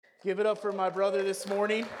Give it up for my brother this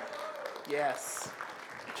morning. Yes.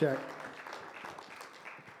 Check.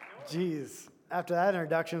 Jeez. After that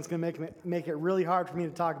introduction, it's going to make it really hard for me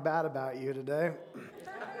to talk bad about you today.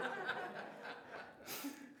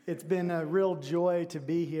 It's been a real joy to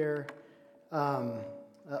be here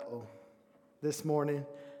this morning.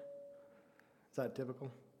 Is that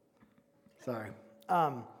typical? Sorry.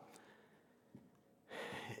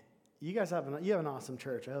 You guys have an awesome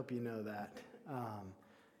church. I hope you know that.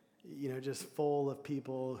 Just full of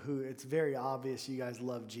people who it's very obvious you guys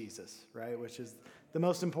love Jesus, right? Which is the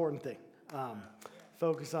most important thing.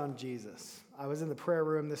 Focus on Jesus. I was in the prayer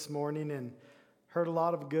room this morning and heard a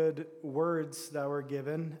lot of good words that were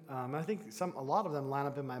given. I think a lot of them line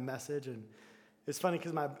up in my message. And it's funny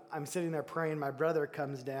because I'm sitting there praying. My brother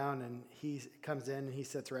comes down and he comes in and he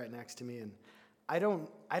sits right next to me. And I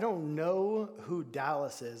don't know who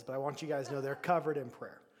Dallas is, but I want you guys to know they're covered in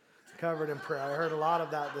prayer. Covered in prayer. I heard a lot of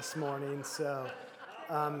that this morning. So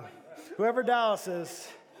whoever Dallas is,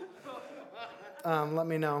 let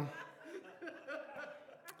me know.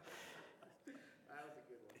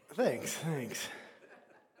 Thanks.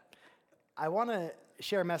 I want to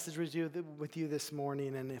share a message with you this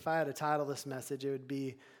morning, and if I had to title this message, it would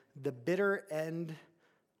be The Bitter End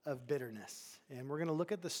of Bitterness. And we're going to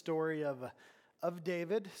look at the story of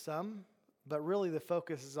David, but really the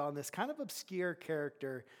focus is on this kind of obscure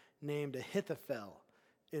character named Ahithophel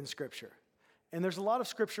in Scripture. And there's a lot of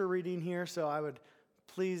Scripture reading here, so I would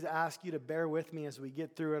please ask you to bear with me as we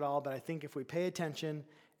get through it all. But I think if we pay attention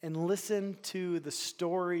and listen to the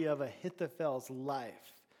story of Ahithophel's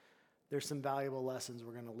life, there's some valuable lessons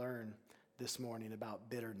we're going to learn this morning about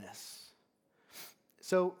bitterness.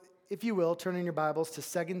 So if you will, turn in your Bibles to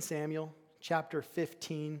 2 Samuel chapter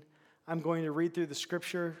 15. I'm going to read through the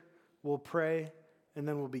Scripture, we'll pray, and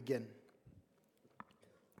then we'll begin.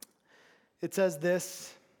 It says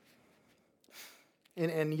this,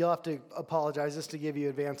 and you'll have to apologize just to give you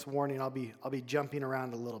advance warning. I'll be jumping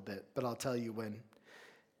around a little bit, but I'll tell you when.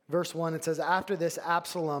 Verse 1, it says, "After this,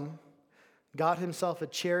 Absalom got himself a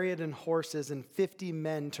chariot and horses and 50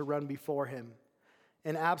 men to run before him.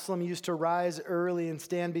 And Absalom used to rise early and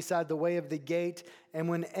stand beside the way of the gate. And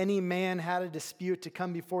when any man had a dispute to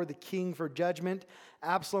come before the king for judgment,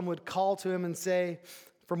 Absalom would call to him and say,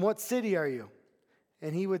 'From what city are you?'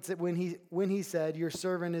 And he would say, when he said, 'Your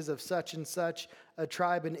servant is of such and such a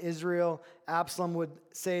tribe in Israel,' Absalom would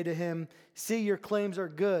say to him, 'See, your claims are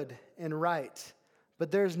good and right, but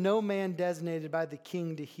there's no man designated by the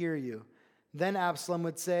king to hear you.' Then Absalom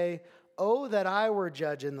would say, 'Oh, that I were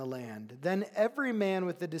judge in the land. Then every man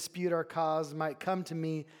with the dispute or cause might come to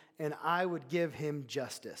me, and I would give him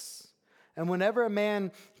justice.' And whenever a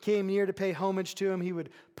man came near to pay homage to him, he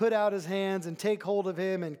would put out his hands and take hold of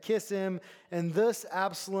him and kiss him. And thus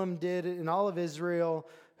Absalom did in all of Israel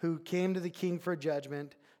who came to the king for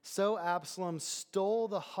judgment. So Absalom stole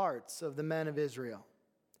the hearts of the men of Israel.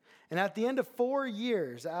 And at the end of 4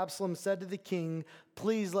 years, Absalom said to the king,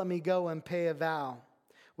 'Please let me go and pay a vow,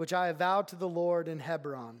 which I have vowed to the Lord in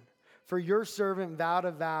Hebron. For your servant vowed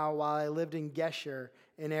a vow while I lived in Geshur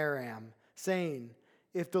in Aram, saying,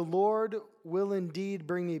 if the Lord will indeed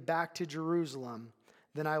bring me back to Jerusalem,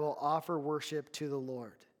 then I will offer worship to the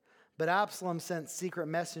Lord.' But Absalom sent secret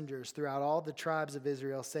messengers throughout all the tribes of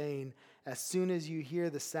Israel, saying, 'As soon as you hear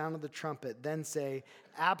the sound of the trumpet, then say,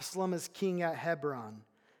 Absalom is king at Hebron.'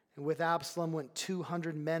 And with Absalom went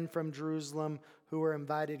 200 men from Jerusalem who were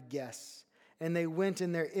invited guests. And they went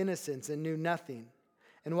in their innocence and knew nothing.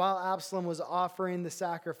 And while Absalom was offering the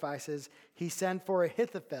sacrifices, he sent for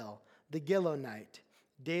Ahithophel, the Gilonite,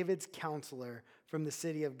 David's counselor from the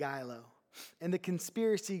city of Gilo. And the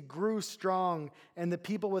conspiracy grew strong, and the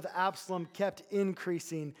people with Absalom kept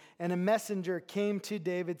increasing. And a messenger came to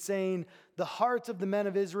David saying, 'The hearts of the men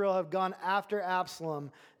of Israel have gone after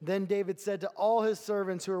Absalom.' Then David said to all his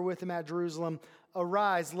servants who were with him at Jerusalem,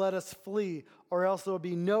 'Arise, let us flee, or else there will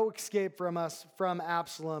be no escape from us from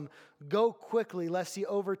Absalom. Go quickly, lest he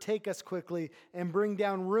overtake us quickly and bring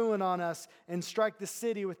down ruin on us and strike the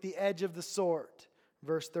city with the edge of the sword.'"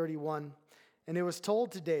 Verse 31, "And it was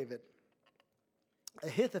told to David,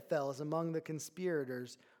 Ahithophel is among the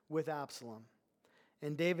conspirators with Absalom.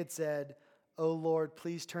 And David said, 'O Lord,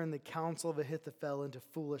 please turn the counsel of Ahithophel into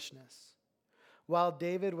foolishness.' While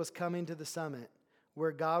David was coming to the summit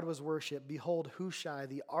where God was worshipped, behold, Hushai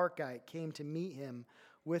the Archite came to meet him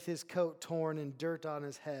with his coat torn and dirt on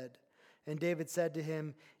his head. And David said to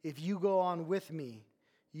him, 'If you go on with me,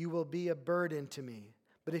 you will be a burden to me.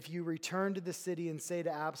 But if you return to the city and say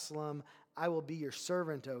to Absalom, I will be your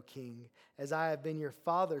servant, O king, as I have been your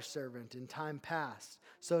father's servant in time past,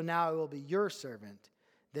 so now I will be your servant,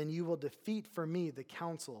 then you will defeat for me the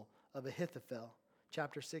counsel of Ahithophel.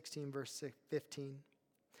 Chapter 16, verse 15.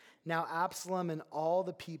 Now Absalom and all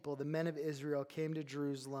the people, the men of Israel, came to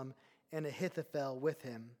Jerusalem, and Ahithophel with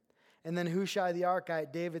him. And then Hushai the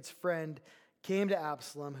Archite, David's friend, came to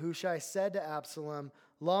Absalom. Hushai said to Absalom,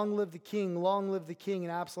 "Long live the king, long live the king."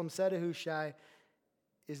 And Absalom said to Hushai,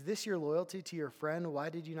 "Is this your loyalty to your friend? Why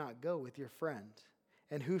did you not go with your friend?"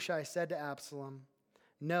 And Hushai said to Absalom,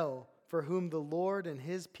 "No, for whom the Lord and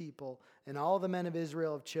his people and all the men of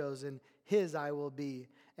Israel have chosen, his I will be,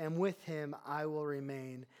 and with him I will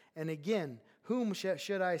remain. And again, whom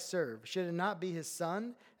should I serve? Should it not be his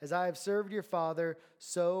son? As I have served your father,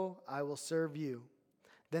 so I will serve you."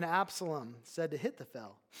 Then Absalom said to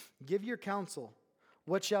Ahithophel, "Give your counsel.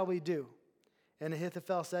 What shall we do?" And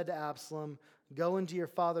Ahithophel said to Absalom, "Go into your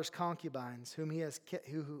father's concubines, whom he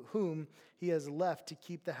has left to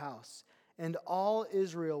keep the house. And all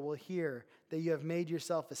Israel will hear that you have made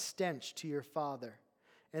yourself a stench to your father.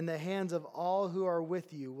 And the hands of all who are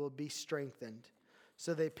with you will be strengthened."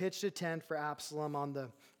 So they pitched a tent for Absalom on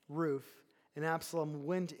the roof, and Absalom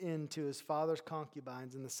went into his father's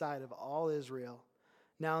concubines in the sight of all Israel.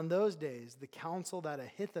 Now in those days, the counsel that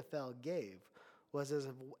Ahithophel gave was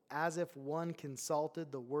as if one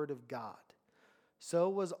consulted the word of God. So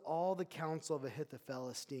was all the counsel of Ahithophel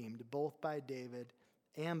esteemed, both by David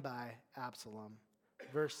and by Absalom.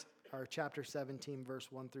 Chapter 17,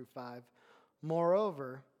 verse 1 through 5.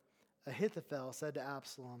 Moreover, Ahithophel said to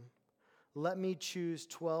Absalom, "Let me choose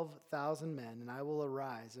 12,000 men, and I will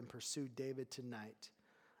arise and pursue David tonight.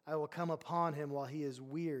 I will come upon him while he is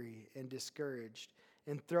weary and discouraged,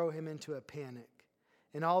 and throw him into a panic.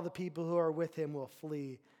 And all the people who are with him will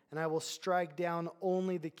flee, and I will strike down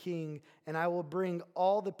only the king, and I will bring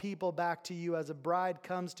all the people back to you as a bride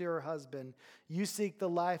comes to her husband. You seek the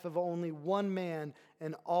life of only one man,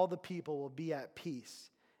 and all the people will be at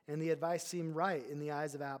peace." And the advice seemed right in the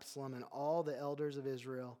eyes of Absalom and all the elders of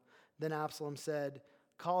Israel. Then Absalom said,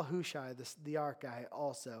 "Call Hushai the Archite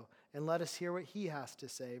also, and let us hear what he has to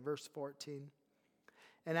say." Verse 14.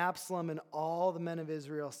 And Absalom and all the men of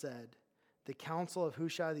Israel said, "The counsel of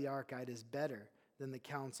Hushai the Archite is better than the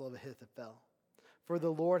counsel of Ahithophel. For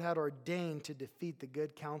the Lord had ordained to defeat the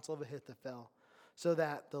good counsel of Ahithophel, so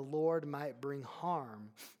that the Lord might bring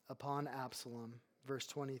harm upon Absalom." Verse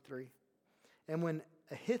 23. And when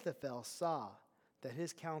Ahithophel saw that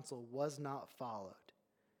his counsel was not followed,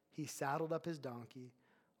 he saddled up his donkey,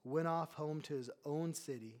 went off home to his own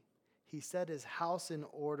city. He set his house in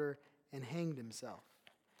order and hanged himself.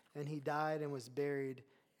 And he died and was buried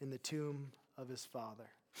in the tomb of his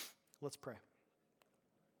father. Let's pray.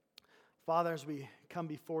 Father, as we come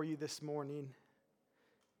before you this morning,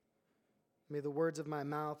 may the words of my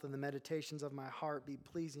mouth and the meditations of my heart be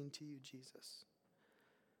pleasing to you, Jesus.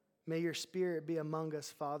 May your Spirit be among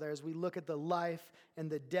us, Father. As we look at the life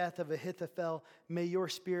and the death of Ahithophel, may your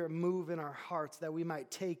Spirit move in our hearts that we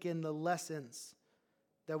might take in the lessons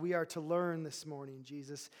that we are to learn this morning,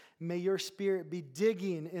 Jesus. May your Spirit be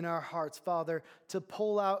digging in our hearts, Father, to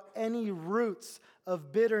pull out any roots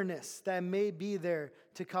of bitterness that may be there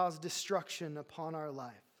to cause destruction upon our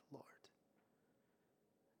life, Lord.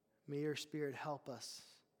 May your Spirit help us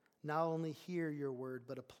not only hear your word,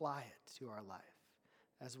 but apply it to our life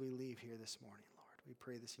as we leave here this morning, Lord. We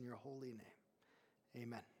pray this in your holy name.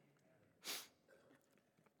 Amen.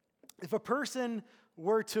 If a person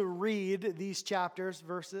were to read these chapters,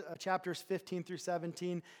 chapters 15 through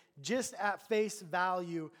 17, just at face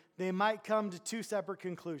value, they might come to two separate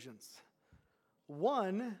conclusions.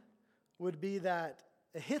 One would be that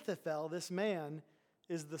Ahithophel, this man,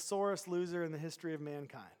 is the sorest loser in the history of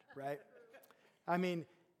mankind, right? I mean,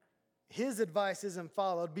 his advice isn't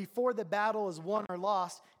followed. Before the battle is won or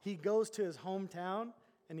lost, he goes to his hometown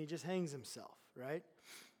and he just hangs himself, right?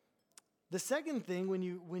 The second thing,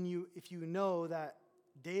 if you know that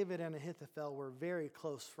David and Ahithophel were very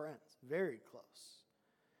close friends, very close,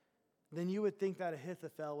 then you would think that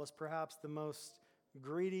Ahithophel was perhaps the most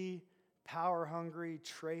greedy, power-hungry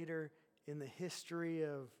traitor in the history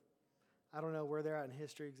of, I don't know where they're at in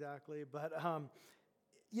history exactly, but,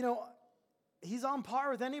 he's on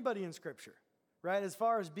par with anybody in Scripture, right? As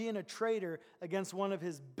far as being a traitor against one of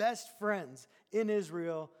his best friends in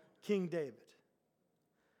Israel, King David.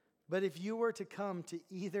 But if you were to come to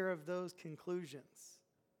either of those conclusions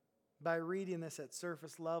by reading this at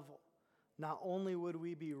surface level, not only would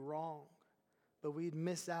we be wrong, but we'd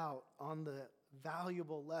miss out on the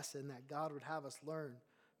valuable lesson that God would have us learn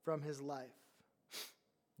from his life.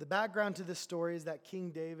 The background to this story is that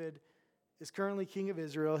King David is currently king of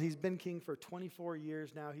Israel. He's been king for 24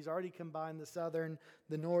 years now. He's already combined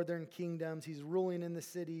the northern kingdoms. He's ruling in the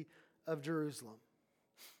city of Jerusalem.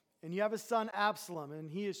 and you have a son Absalom, and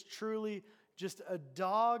he is truly just a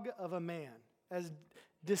dog of a man, as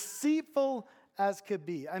deceitful as could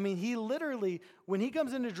be. I mean, he literally, when he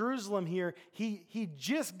comes into Jerusalem here, he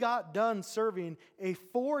just got done serving a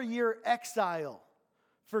 4-year exile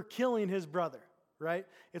for killing his brother, right?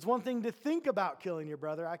 It's one thing to think about killing your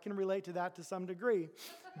brother. I can relate to that to some degree.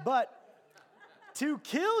 But to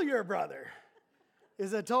kill your brother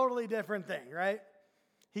is a totally different thing, right?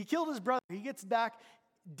 He killed his brother. He gets back.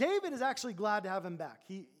 David is actually glad to have him back.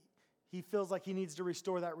 He feels like he needs to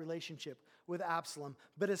restore that relationship with Absalom.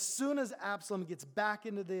 But as soon as Absalom gets back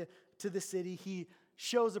into the city, he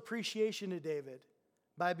shows appreciation to David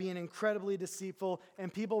by being incredibly deceitful.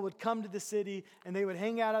 And people would come to the city and they would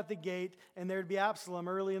hang out at the gate, and there'd be Absalom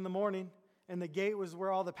early in the morning. And the gate was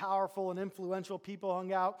where all the powerful and influential people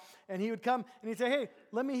hung out. And he would come and he'd say, hey,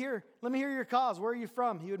 let me hear your cause. Where are you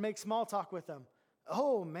from? He would make small talk with them.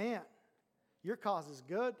 Oh, man, your cause is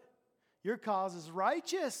good. Your cause is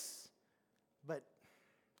righteous. But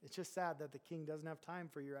it's just sad that the king doesn't have time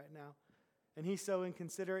for you right now. And he's so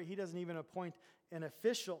inconsiderate, he doesn't even appoint an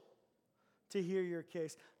official to hear your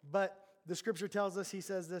case. But the scripture tells us, he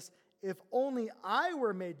says this, if only I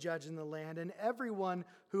were made judge in the land, and everyone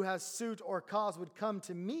who has suit or cause would come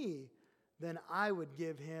to me, then I would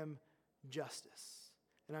give him justice.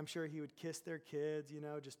 And I'm sure he would kiss their kids,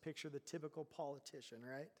 just picture the typical politician,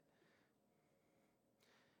 right?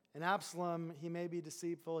 And Absalom, he may be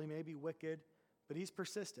deceitful, he may be wicked, but he's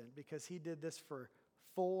persistent because he did this for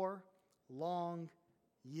 4 long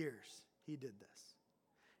years. He did this.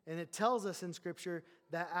 And it tells us in Scripture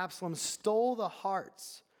that Absalom stole the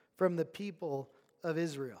hearts from the people of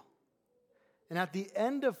Israel. And at the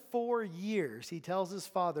end of 4 years, he tells his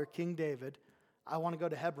father, King David, I want to go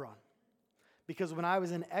to Hebron. Because when I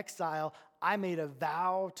was in exile, I made a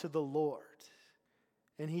vow to the Lord.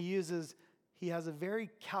 And he has a very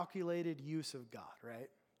calculated use of God, right?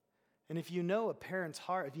 And if you know a parent's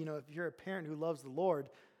heart, if you're a parent who loves the Lord,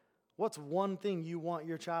 what's one thing you want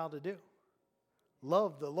your child to do?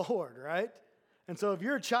 Love the Lord, right? And so if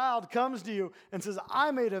your child comes to you and says,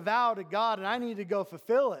 I made a vow to God and I need to go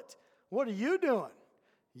fulfill it, what are you doing?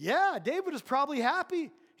 Yeah, David is probably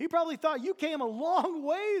happy. He probably thought, you came a long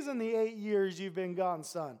ways in the 8 years you've been gone,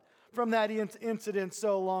 son, from that incident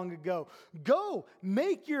so long ago. Go,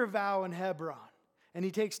 make your vow in Hebron. And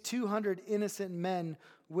he takes 200 innocent men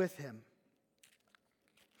with him.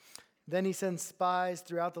 Then he sends spies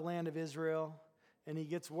throughout the land of Israel, and he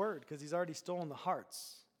gets word because he's already stolen the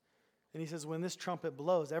hearts. And he says, when this trumpet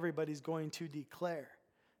blows, everybody's going to declare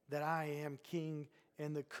that I am king,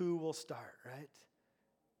 and the coup will start, right?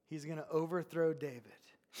 He's going to overthrow David.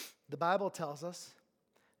 The Bible tells us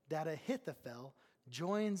that Ahithophel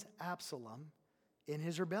joins Absalom in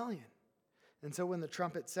his rebellion. And so when the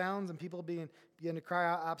trumpet sounds and people begin to cry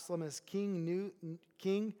out Absalom as king,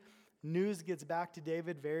 news gets back to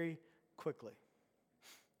David very quickly.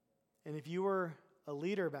 And if you were a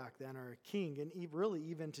leader back then or a king, and really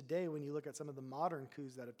even today when you look at some of the modern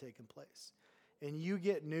coups that have taken place, and you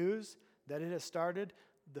get news that it has started,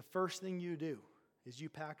 the first thing you do is you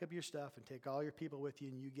pack up your stuff and take all your people with you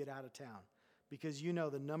and you get out of town. Because you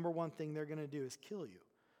know the number one thing they're going to do is kill you,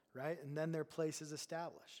 right? And then their place is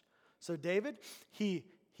established. So David, he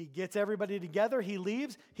gets everybody together. He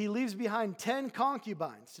leaves behind 10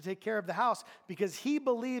 concubines to take care of the house because he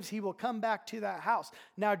believes he will come back to that house.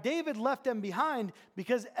 Now, David left them behind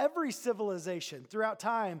because every civilization throughout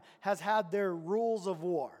time has had their rules of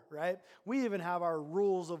war, right? We even have our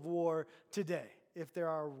rules of war today, if there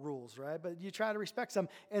are rules, right? But you try to respect some.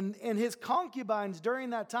 And his concubines during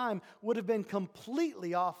that time would have been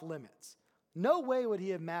completely off limits. No way would he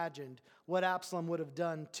have imagined what Absalom would have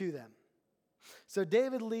done to them. So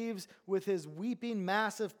David leaves with his weeping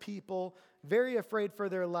mass of people, very afraid for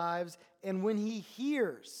their lives. And when he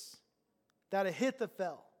hears that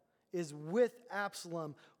Ahithophel is with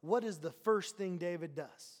Absalom, what is the first thing David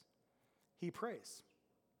does? He prays.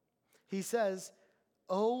 He says,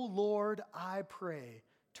 O Lord, I pray,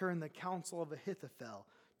 turn the counsel of Ahithophel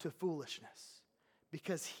to foolishness,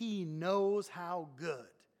 because he knows how good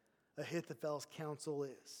Ahithophel's counsel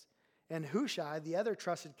is. And Hushai, the other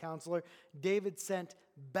trusted counselor, David sent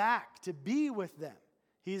back to be with them.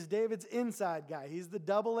 He's David's inside guy. He's the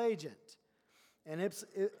double agent.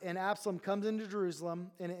 And Absalom comes into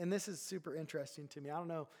Jerusalem, and this is super interesting to me. I don't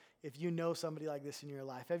know if you know somebody like this in your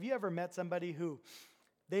life. Have you ever met somebody who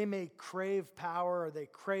they may crave power or they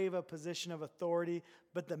crave a position of authority,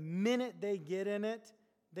 but the minute they get in it,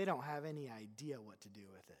 they don't have any idea what to do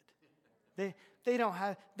with it. They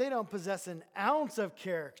don't possess an ounce of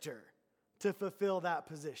character to fulfill that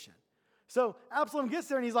position. So Absalom gets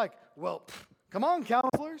there and he's like, well, Come on,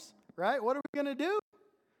 counselors, right? What are we going to do?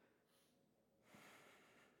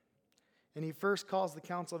 And he first calls the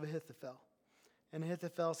council of Ahithophel. And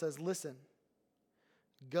Ahithophel says, listen,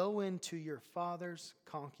 go into your father's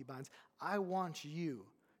concubines. I want you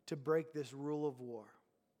to break this rule of war.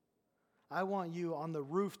 I want you on the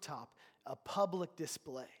rooftop, a public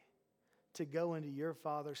display, to go into your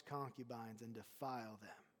father's concubines and defile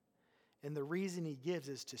them. And the reason he gives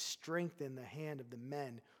is to strengthen the hand of the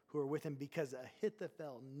men who are with him, because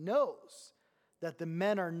Ahithophel knows that the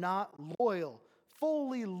men are not loyal,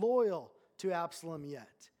 fully loyal to Absalom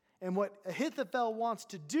yet. And what Ahithophel wants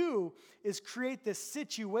to do is create this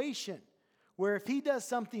situation where if he does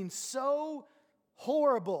something so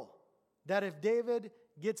horrible that if David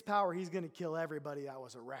gets power, he's going to kill everybody that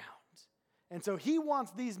was around. And so he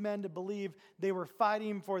wants these men to believe they were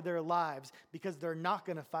fighting for their lives because they're not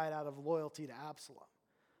going to fight out of loyalty to Absalom.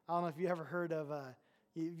 I don't know if you ever heard of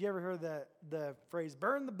the phrase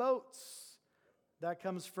 "burn the boats." That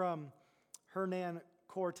comes from Hernan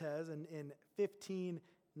Cortez, and in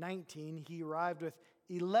 1519 he arrived with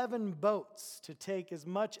 11 boats to take as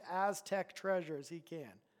much Aztec treasure as he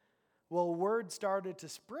can. Well, word started to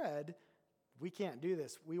spread. We can't do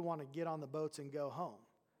this. We want to get on the boats and go home.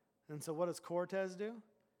 And so what does Cortez do?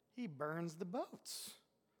 He burns the boats.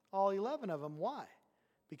 All 11 of them. Why?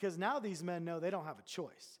 Because now these men know they don't have a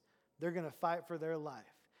choice. They're going to fight for their life.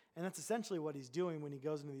 And that's essentially what he's doing when he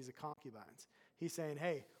goes into these concubines. He's saying,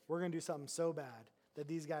 hey, we're going to do something so bad that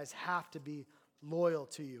these guys have to be loyal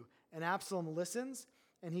to you. And Absalom listens,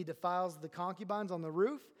 and he defiles the concubines on the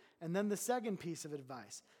roof. And then the second piece of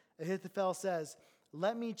advice, Ahithophel says,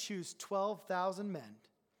 let me choose 12,000 men,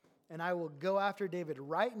 and I will go after David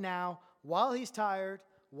right now while he's tired,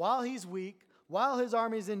 while he's weak, while his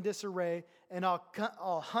army's in disarray, and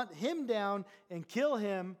I'll hunt him down and kill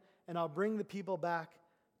him, and I'll bring the people back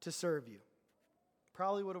to serve you.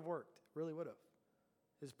 Probably would have worked. Really would have.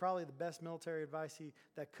 It's probably the best military advice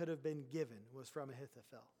that could have been given was from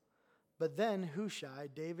Ahithophel. But then Hushai,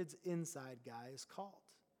 David's inside guy, is called.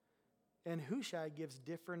 And Hushai gives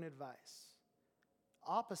different advice.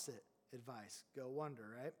 Opposite advice. Go wonder,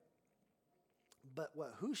 right? But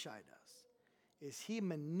what Hushai does is he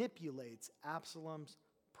manipulates Absalom's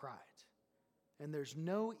pride. And there's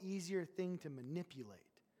no easier thing to manipulate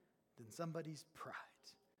than somebody's pride.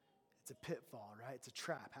 It's a pitfall, right? It's a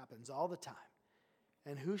trap. Happens all the time.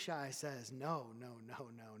 And Hushai says, no.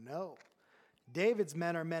 David's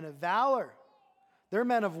men are men of valor. They're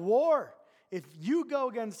men of war. If you go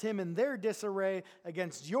against him in their disarray,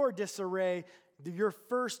 against your disarray, your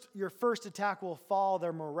first attack will fall,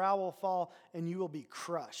 their morale will fall, and you will be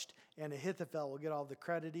crushed. And Ahithophel will get all the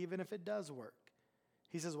credit even if it does work.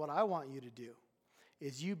 He says, what I want you to do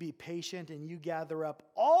is you be patient and you gather up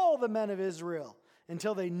all the men of Israel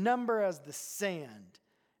until they number as the sand.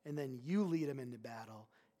 And then you lead them into battle,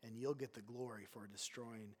 and you'll get the glory for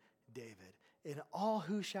destroying David. And all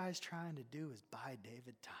Hushai's trying to do is buy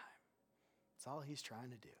David time. That's all he's trying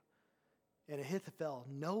to do. And Ahithophel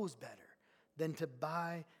knows better than to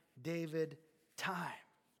buy David time.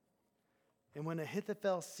 And when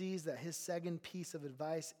Ahithophel sees that his second piece of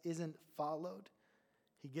advice isn't followed,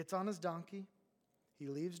 he gets on his donkey, he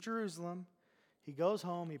leaves Jerusalem, he goes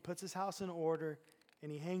home, he puts his house in order,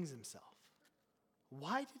 and he hangs himself.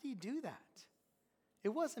 Why did he do that? It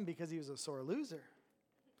wasn't because he was a sore loser.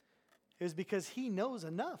 It was because he knows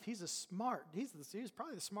enough. He's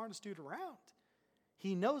probably the smartest dude around.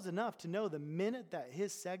 He knows enough to know the minute that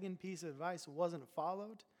his second piece of advice wasn't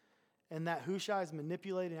followed and that Hushai is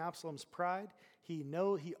manipulating Absalom's pride, he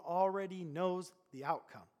already knows the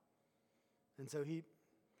outcome. And so he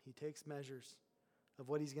takes measures of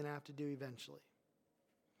what he's going to have to do eventually.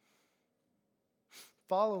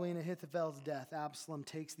 Following Ahithophel's death, Absalom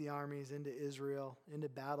takes the armies into Israel, into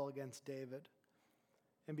battle against David.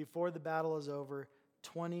 And before the battle is over,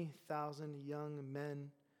 20,000 young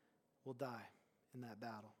men will die in that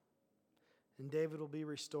battle. And David will be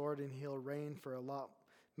restored and he'll reign for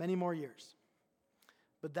many more years.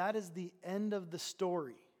 But that is the end of the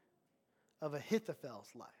story of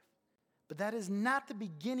Ahithophel's life. But that is not the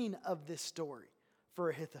beginning of this story for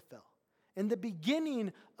Ahithophel. And the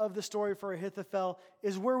beginning of the story for Ahithophel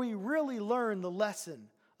is where we really learn the lesson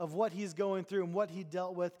of what he's going through and what he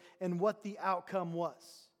dealt with and what the outcome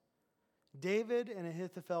was. David and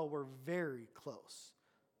Ahithophel were very close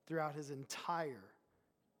throughout his entire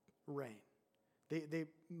reign. They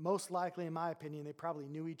most likely, in my opinion, they probably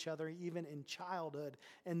knew each other even in childhood,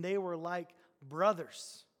 and they were like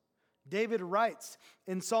brothers. David writes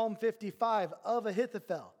in Psalm 55 of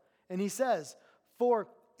Ahithophel, and he says, For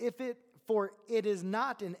it is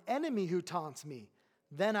not an enemy who taunts me,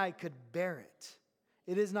 then I could bear it.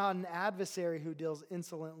 It is not an adversary who deals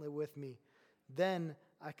insolently with me, then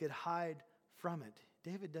I could hide from it.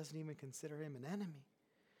 David doesn't even consider him an enemy.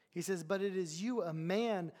 He says, but it is you, a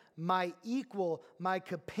man, my equal, my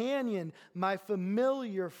companion, my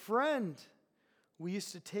familiar friend. We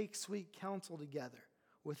used to take sweet counsel together.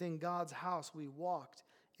 Within God's house we walked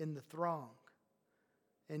in the throng.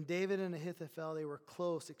 And David and Ahithophel, they were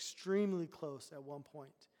close, extremely close at one point.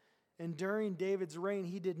 And during David's reign,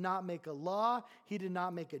 he did not make a law. He did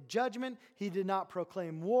not make a judgment. He did not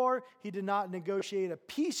proclaim war. He did not negotiate a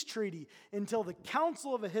peace treaty until the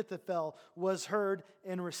counsel of Ahithophel was heard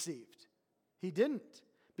and received. He didn't,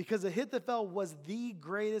 because Ahithophel was the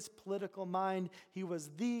greatest political mind. He was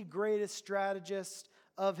the greatest strategist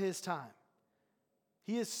of his time.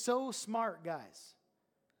 He is so smart, guys,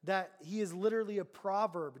 that he is literally a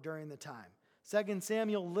proverb during the time. 2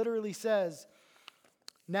 Samuel literally says,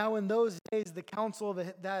 now in those days, the counsel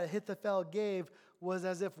that Ahithophel gave was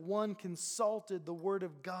as if one consulted the word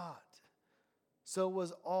of God. So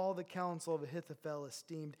was all the counsel of Ahithophel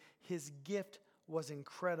esteemed. His gift was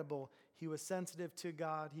incredible. He was sensitive to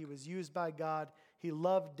God. He was used by God. He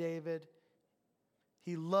loved David.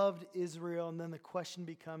 He loved Israel. And then the question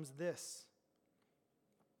becomes this: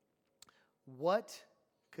 what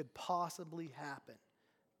could possibly happen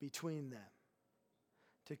between them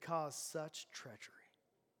to cause such treachery?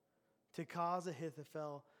 To cause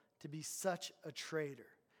Ahithophel to be such a traitor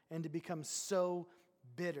and to become so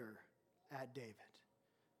bitter at David?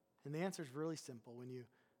 And the answer is really simple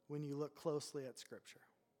when you look closely at Scripture.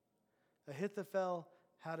 Ahithophel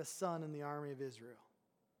had a son in the army of Israel.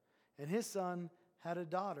 And his son had a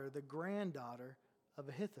daughter, the granddaughter of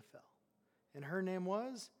Ahithophel. And her name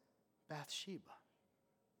was Bathsheba.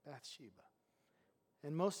 Bathsheba.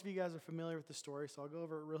 And most of you guys are familiar with the story, so I'll go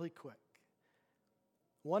over it really quick.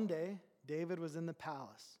 One day, David was in the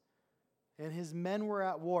palace, and his men were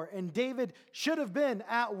at war. And David should have been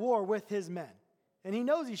at war with his men. And he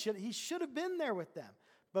knows he should have been there with them.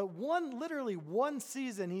 But literally one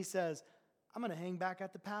season, he says, I'm going to hang back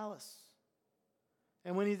at the palace.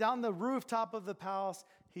 And when he's on the rooftop of the palace,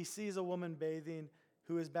 he sees a woman bathing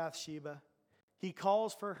who is Bathsheba. He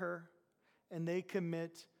calls for her, and they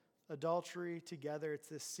commit adultery together. It's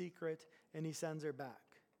this secret, and he sends her back.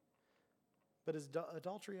 But is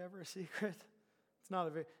adultery ever a secret? It's not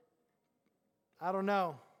a very... I don't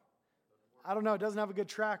know. It doesn't have a good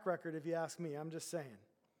track record if you ask me. I'm just saying.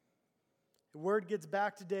 The word gets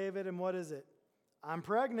back to David, and what is it? I'm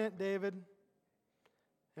pregnant, David.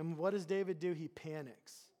 And what does David do? He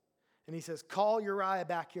panics. And he says, call Uriah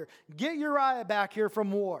back here. Get Uriah back here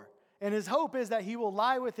from war. And his hope is that he will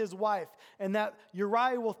lie with his wife and that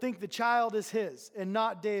Uriah will think the child is his and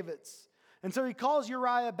not David's. And so he calls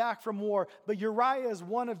Uriah back from war, but Uriah is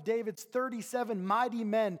one of David's 37 mighty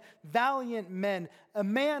men, valiant men, a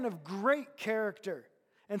man of great character.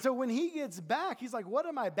 And so when he gets back, he's like, what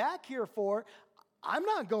am I back here for? I'm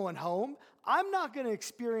not going home. I'm not going to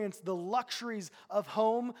experience the luxuries of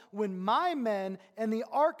home when my men and the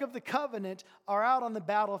Ark of the Covenant are out on the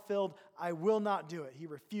battlefield. I will not do it. He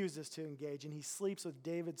refuses to engage, and he sleeps with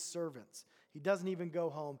David's servants. He doesn't even go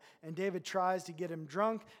home. And David tries to get him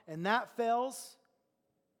drunk, and that fails.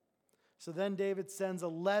 So then David sends a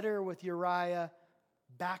letter with Uriah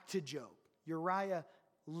back to Job. Uriah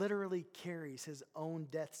literally carries his own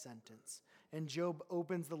death sentence. And Job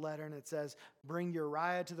opens the letter and it says, bring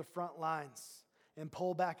Uriah to the front lines and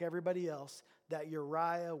pull back everybody else, that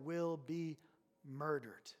Uriah will be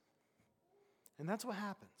murdered. And that's what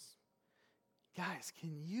happens. Guys,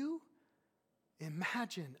 can you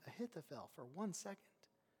imagine Ahithophel for 1 second?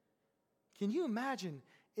 Can you imagine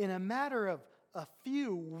in a matter of a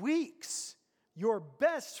few weeks, your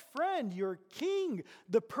best friend, your king,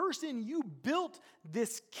 the person you built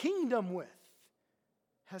this kingdom with,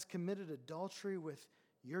 has committed adultery with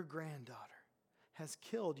your granddaughter, has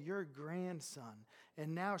killed your grandson,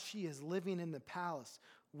 and now she is living in the palace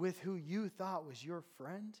with who you thought was your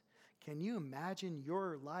friend? Can you imagine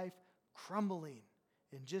your life crumbling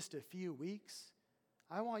in just a few weeks?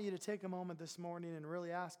 I want you to take a moment this morning and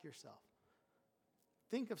really ask yourself,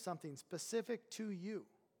 think of something specific to you.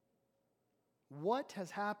 What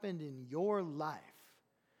has happened in your life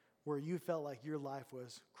where you felt like your life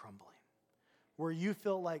was crumbling? Where you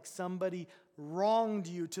felt like somebody wronged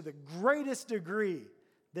you to the greatest degree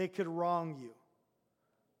they could wrong you?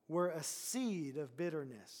 Where a seed of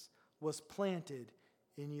bitterness was planted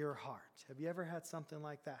in your heart. Have you ever had something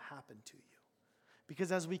like that happen to you?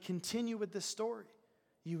 Because as we continue with this story,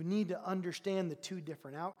 you need to understand the two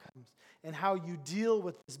different outcomes, and how you deal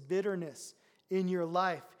with this bitterness in your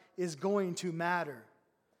life is going to matter.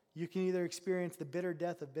 You can either experience the bitter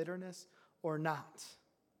death of bitterness or not.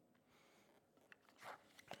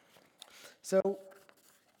 So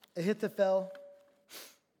Ahithophel,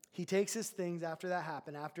 he takes his things after that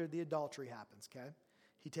happened, after the adultery happens, okay?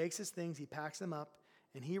 He takes his things, he packs them up,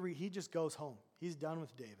 and he just goes home. He's done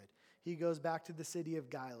with David. He goes back to the city of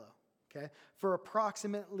Gilo, okay? For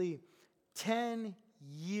approximately 10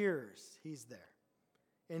 years, he's there.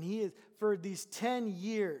 And he is, for these 10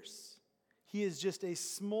 years, he is just a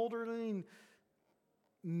smoldering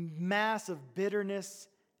mass of bitterness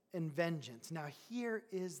and vengeance. Now, here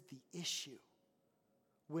is the issue.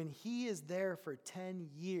 When he is there for 10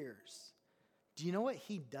 years, do you know what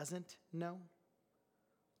he doesn't know?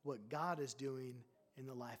 What God is doing in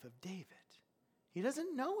the life of David. He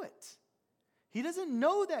doesn't know it. He doesn't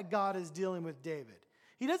know that God is dealing with David.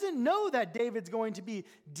 He doesn't know that David's going to be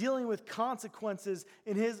dealing with consequences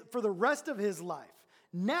for the rest of his life.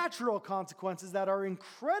 Natural consequences that are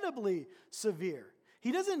incredibly severe.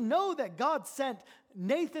 He doesn't know that God sent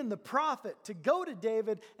Nathan the prophet to go to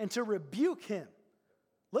David and to rebuke him.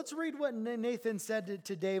 Let's read what Nathan said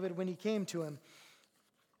to David when he came to him.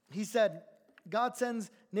 He said, God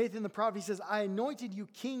sends Nathan the prophet. He says, I anointed you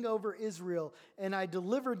king over Israel, and I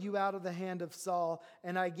delivered you out of the hand of Saul,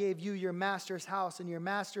 and I gave you your master's house and your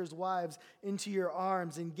master's wives into your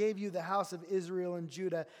arms, and gave you the house of Israel and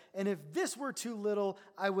Judah. And if this were too little,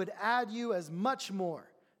 I would add you as much more.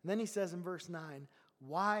 And then he says in verse 9,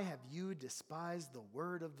 why have you despised the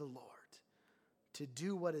word of the Lord to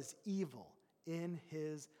do what is evil in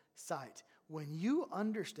his sight? When you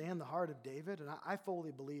understand the heart of David, and I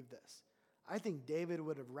fully believe this, I think David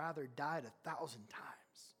would have rather died 1,000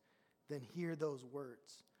 times than hear those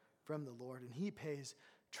words from the Lord. And he pays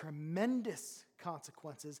tremendous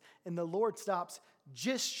consequences, and the Lord stops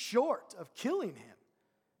just short of killing him.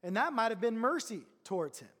 And that might have been mercy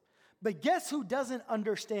towards him. But guess who doesn't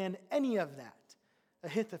understand any of that?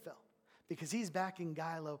 Ahithophel. Because he's back in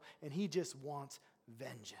Gilo, and he just wants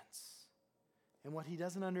vengeance. And what he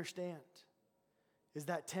doesn't understand is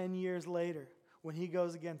that 10 years later, when he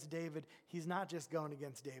goes against David, he's not just going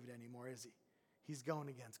against David anymore, is he? He's going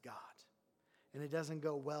against God. And it doesn't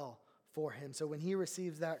go well for him. So when he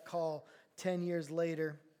receives that call 10 years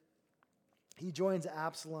later, he joins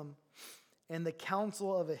Absalom. And the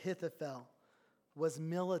counsel of Ahithophel was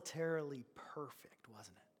militarily perfect,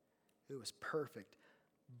 wasn't it? It was perfect.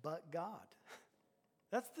 But God.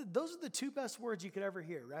 Those are the two best words you could ever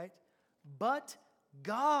hear, right? But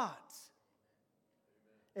God.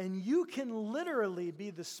 And you can literally be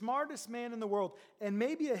the smartest man in the world. And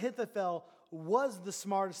maybe Ahithophel was the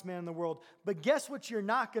smartest man in the world. But guess what you're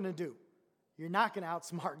not going to do? You're not going to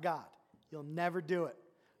outsmart God. You'll never do it.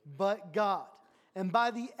 But God. And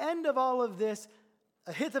by the end of all of this,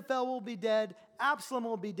 Ahithophel will be dead, Absalom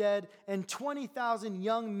will be dead, and 20,000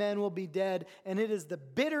 young men will be dead. And it is the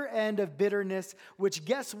bitter end of bitterness, which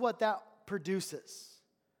guess what that produces?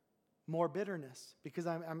 More bitterness. Because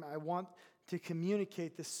I want to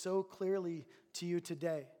communicate this so clearly to you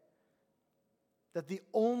today. That the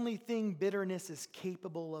only thing bitterness is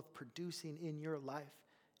capable of producing in your life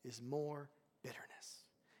is more bitterness.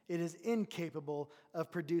 It is incapable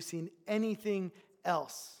of producing anything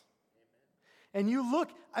else. And you look,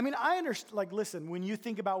 I understand, listen, when you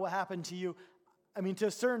think about what happened to you, to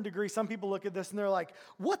a certain degree, some people look at this and they're like,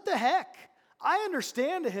 what the heck? I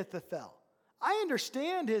understand Ahithophel. I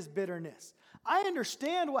understand his bitterness. I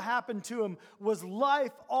understand what happened to him was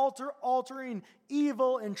life-altering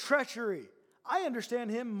evil and treachery. I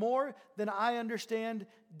understand him more than I understand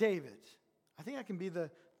David. I think I can be the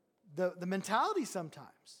mentality sometimes.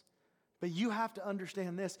 But you have to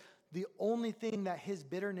understand this. The only thing that his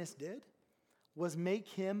bitterness did was make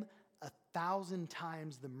him 1,000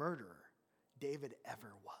 times the murderer David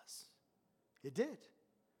ever was. It did.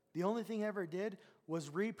 The only thing ever did was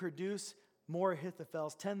reproduce more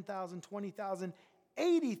Ahithophels, 10,000, 20,000,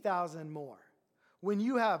 80,000 more. When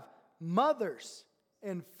you have mothers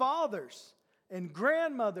and fathers and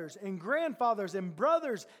grandmothers and grandfathers and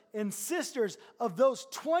brothers and sisters of those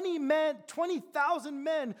 20,000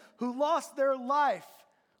 men who lost their life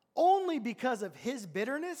only because of his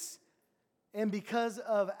bitterness and because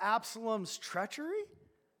of Absalom's treachery,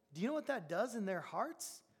 do you know what that does in their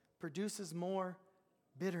hearts? Produces more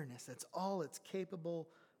bitterness. That's all it's capable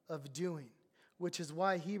of doing. Which is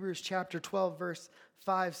why Hebrews chapter 12 verse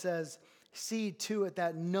 5 says, see to it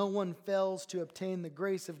that no one fails to obtain the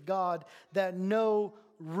grace of God, that no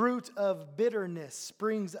root of bitterness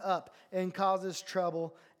springs up and causes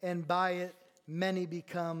trouble, and by it many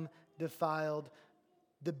become defiled.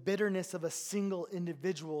 The bitterness of a single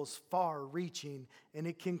individual is far-reaching, and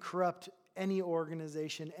it can corrupt any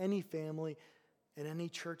organization, any family, in any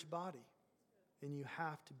church body. And you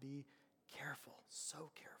have to be careful, so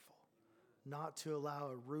careful, not to allow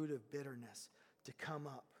a root of bitterness to come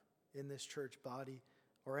up in this church body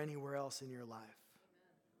or anywhere else in your life.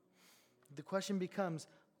 The question becomes,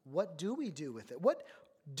 what do we do with it? What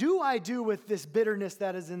do I do with this bitterness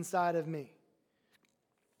that is inside of me?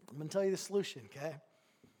 I'm going to tell you the solution, okay?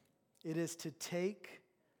 It is to take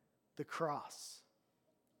the cross.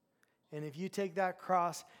 And if you take that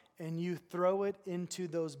cross and you throw it into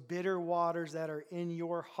those bitter waters that are in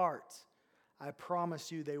your heart, I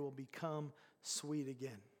promise you they will become sweet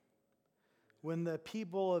again. When the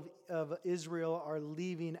people of Israel are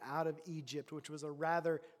leaving out of Egypt, which was a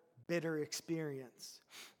rather bitter experience,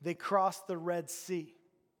 they cross the Red Sea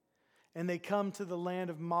and they come to the land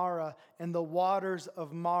of Mara and the waters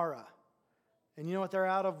of Mara. And you know what? They're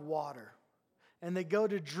out of water. And they go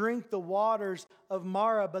to drink the waters of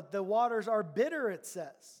Mara, but the waters are bitter, it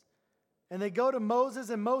says. And they go to Moses,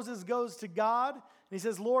 and Moses goes to God, and he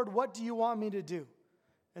says, Lord, what do you want me to do?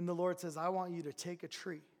 And the Lord says, I want you to take a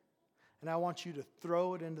tree, and I want you to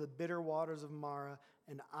throw it into the bitter waters of Mara,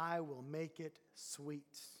 and I will make it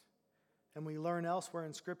sweet. And we learn elsewhere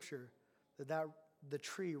in Scripture that the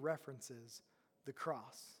tree references the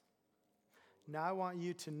cross. Now I want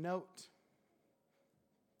you to note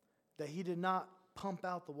that he did not pump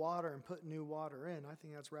out the water and put new water in. I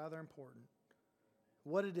think that's rather important.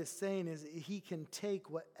 What it is saying is he can take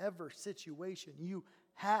whatever situation you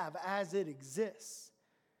have as it exists,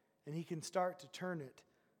 and he can start to turn it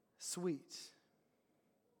sweet.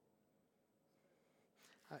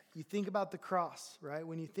 You think about the cross, right?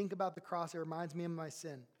 When you think about the cross, it reminds me of my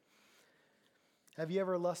sin. Have you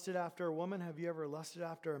ever lusted after a woman? Have you ever lusted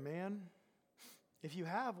after a man? If you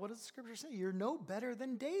have, what does the scripture say? You're no better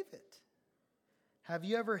than David. Have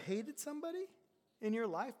you ever hated somebody in your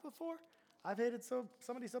life before? I've hated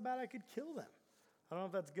somebody so bad I could kill them. I don't know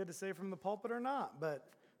if that's good to say from the pulpit or not, but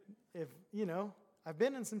I've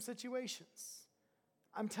been in some situations.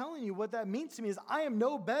 I'm telling you what that means to me is I am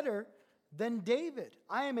no better than David.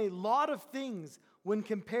 I am a lot of things when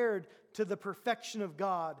compared to the perfection of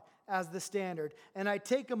God as the standard. And I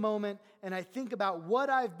take a moment and I think about what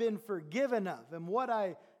I've been forgiven of and what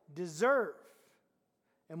I deserve.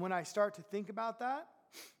 And when I start to think about that,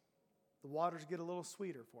 the waters get a little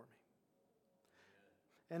sweeter for me.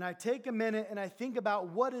 And I take a minute and I think about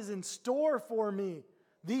what is in store for me,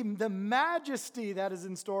 the majesty that is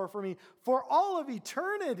in store for me for all of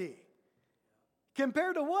eternity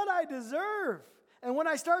compared to what I deserve. And when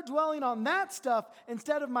I start dwelling on that stuff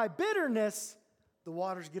instead of my bitterness, the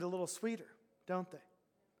waters get a little sweeter, don't they?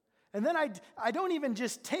 And then I don't even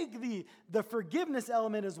just take the forgiveness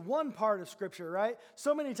element as one part of Scripture, right?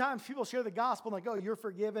 So many times people share the gospel like, oh, you're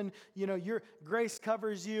forgiven, your grace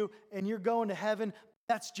covers you, and you're going to heaven.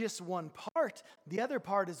 That's just one part. The other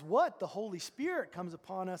part is what? The Holy Spirit comes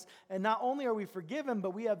upon us, and not only are we forgiven,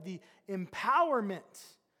 but we have the empowerment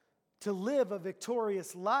to live a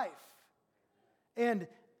victorious life. And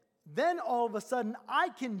then all of a sudden, I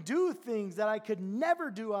can do things that I could never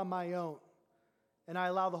do on my own. And I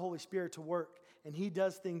allow the Holy Spirit to work. And He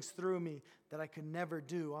does things through me that I could never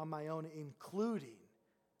do on my own, including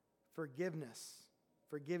forgiveness,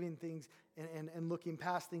 forgiving things and looking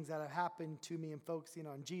past things that have happened to me and focusing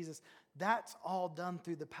on Jesus. That's all done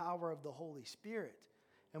through the power of the Holy Spirit.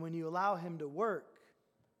 And when you allow Him to work,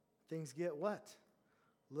 things get what?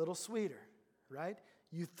 A little sweeter, right?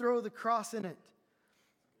 You throw the cross in it.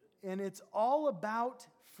 And it's all about,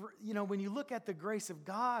 when you look at the grace of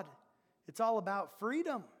God, it's all about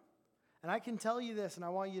freedom. And I can tell you this, and I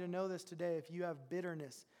want you to know this today, if you have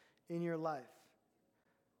bitterness in your life,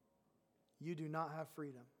 you do not have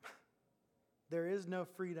freedom. There is no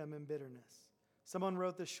freedom in bitterness. Someone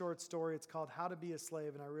wrote this short story. It's called How to Be a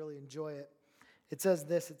Slave, and I really enjoy it. It says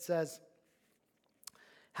this, it says,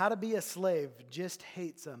 how to be a slave, just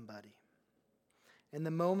hate somebody. And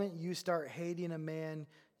the moment you start hating a man,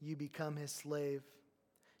 you become his slave.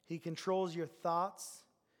 He controls your thoughts.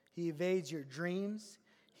 He evades your dreams.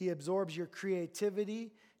 He absorbs your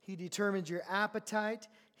creativity. He determines your appetite.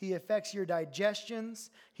 He affects your digestions.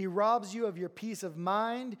 He robs you of your peace of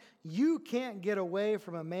mind. You can't get away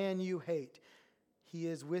from a man you hate. He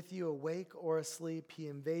is with you awake or asleep. He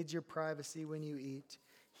invades your privacy when you eat.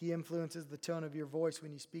 He influences the tone of your voice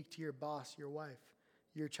when you speak to your boss, your wife,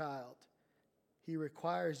 your child. He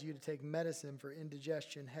requires you to take medicine for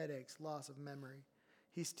indigestion, headaches, loss of memory.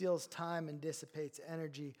 He steals time and dissipates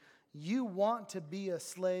energy. You want to be a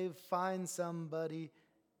slave, find somebody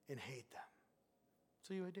and hate them.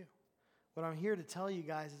 So you would do. What I'm here to tell you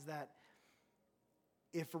guys is that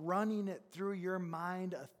if running it through your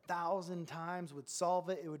mind 1,000 times would solve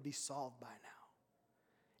it, it would be solved by now.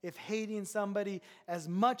 If hating somebody as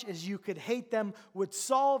much as you could hate them would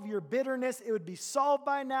solve your bitterness, it would be solved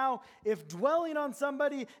by now. If dwelling on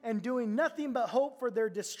somebody and doing nothing but hope for their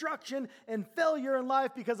destruction and failure in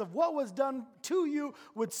life because of what was done to you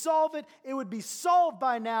would solve it, it would be solved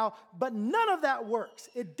by now. But none of that works.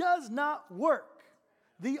 It does not work.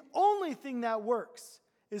 The only thing that works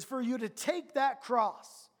is for you to take that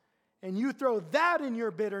cross and you throw that in your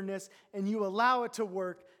bitterness and you allow it to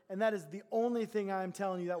work. And that is the only thing I'm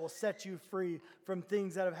telling you that will set you free from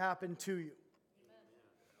things that have happened to you.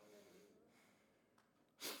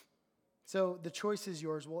 So the choice is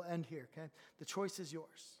yours. We'll end here, okay? The choice is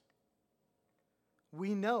yours.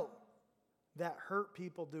 We know that hurt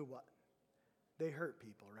people do what? They hurt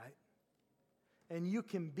people, right? And you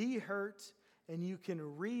can be hurt and you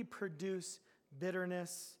can reproduce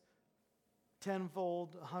bitterness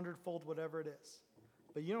tenfold, 100-fold, whatever it is.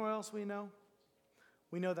 But you know what else we know?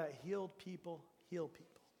 We know that healed people heal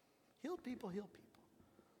people. Healed people heal people.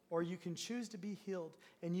 Or you can choose to be healed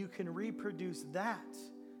and you can reproduce that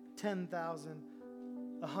 10,000,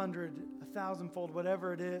 100, 1,000-fold,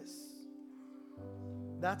 whatever it is.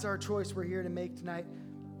 That's our choice we're here to make tonight.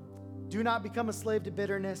 Do not become a slave to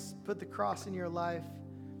bitterness. Put the cross in your life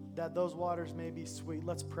that those waters may be sweet.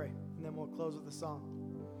 Let's pray and then we'll close with a song.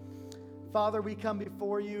 Father, we come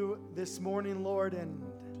before you this morning, Lord, and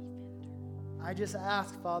I just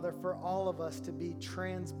ask, Father, for all of us to be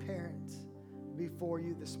transparent before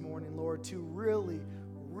you this morning, Lord, to really,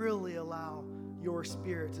 really allow your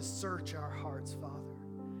Spirit to search our hearts, Father,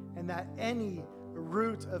 and that any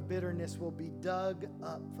root of bitterness will be dug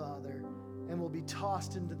up, Father, and will be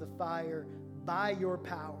tossed into the fire by your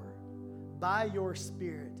power, by your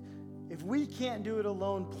Spirit. If we can't do it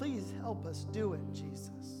alone, please help us do it,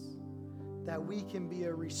 Jesus, that we can be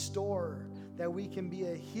a restorer, that we can be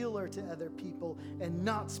a healer to other people and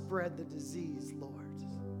not spread the disease, Lord.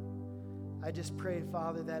 I just pray,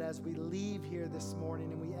 Father, that as we leave here this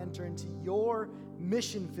morning and we enter into your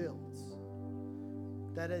mission fields,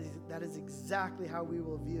 that is exactly how we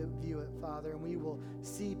will view it, Father, and we will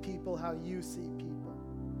see people how you see people,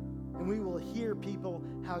 and we will hear people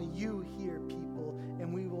how you hear people,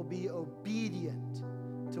 and we will be obedient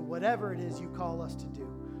to whatever it is you call us to do.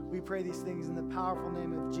 We pray these things in the powerful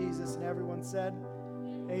name of Jesus. And everyone said,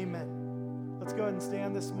 amen. Let's go ahead and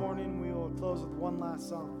stand this morning. We will close with one last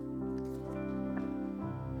song.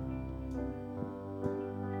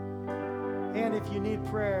 And if you need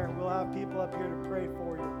prayer, we'll have people up here to pray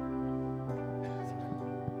for you.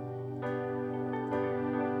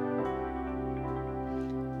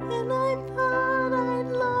 And I thought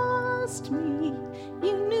I'd lost me.